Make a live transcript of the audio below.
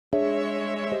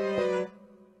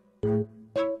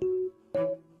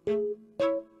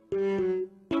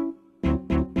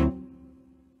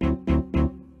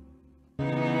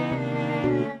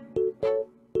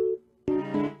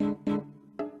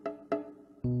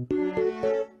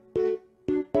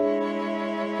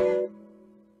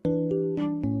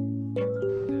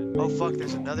fuck,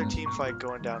 there's another team fight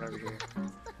going down over here.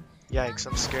 Yikes,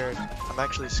 I'm scared. I'm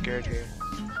actually scared here.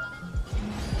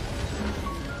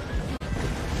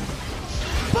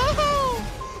 Oh!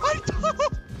 I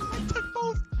took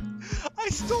both! I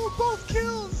stole both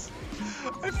kills!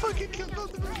 I fucking killed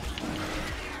both of them!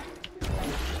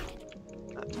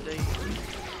 Not today.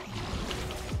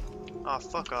 Aw, oh,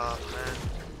 fuck off, man.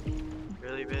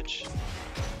 Really, bitch?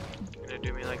 You gonna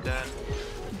do me like that?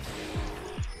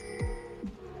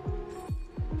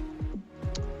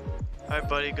 Alright,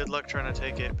 buddy, good luck trying to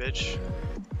take it, bitch.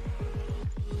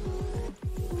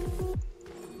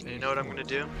 And you know what I'm gonna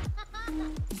do?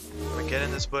 I'm gonna get in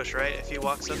this bush, right? If he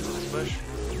walks up to this bush.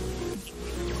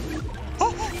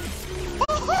 Oh!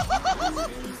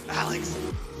 Alex!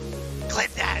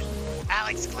 Clip that!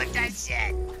 Alex, clip that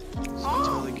shit! Oh.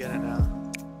 Totally get it now.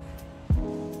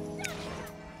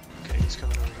 Okay, he's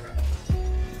coming over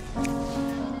here.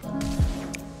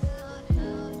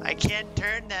 I can't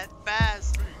turn that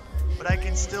fast, but I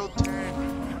can still turn.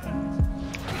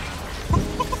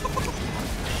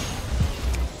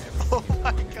 Oh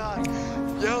my god!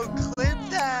 Yo, clip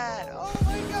that! Oh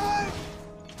my god!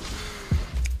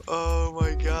 Oh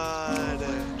my god!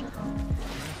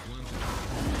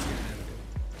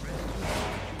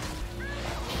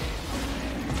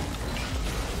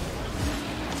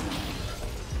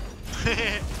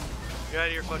 You're out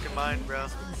of your fucking mind, bro.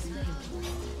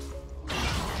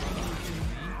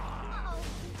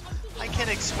 I can't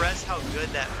express how good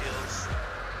that feels.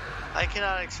 I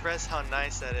cannot express how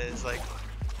nice that is. Like,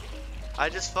 I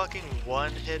just fucking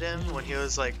one-hit him when he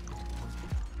was like,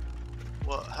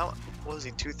 well, what was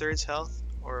he, 2/3 health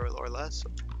or less?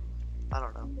 I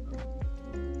don't know.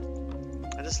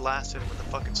 I just lasted him with a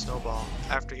fucking snowball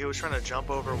after he was trying to jump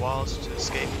over walls to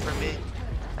escape from me,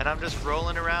 and I'm just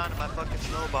rolling around in my fucking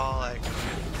snowball like.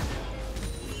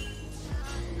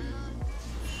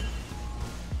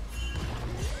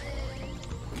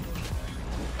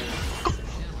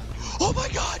 Oh my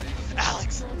god!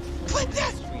 Alex! Clip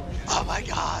that! Oh my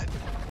god!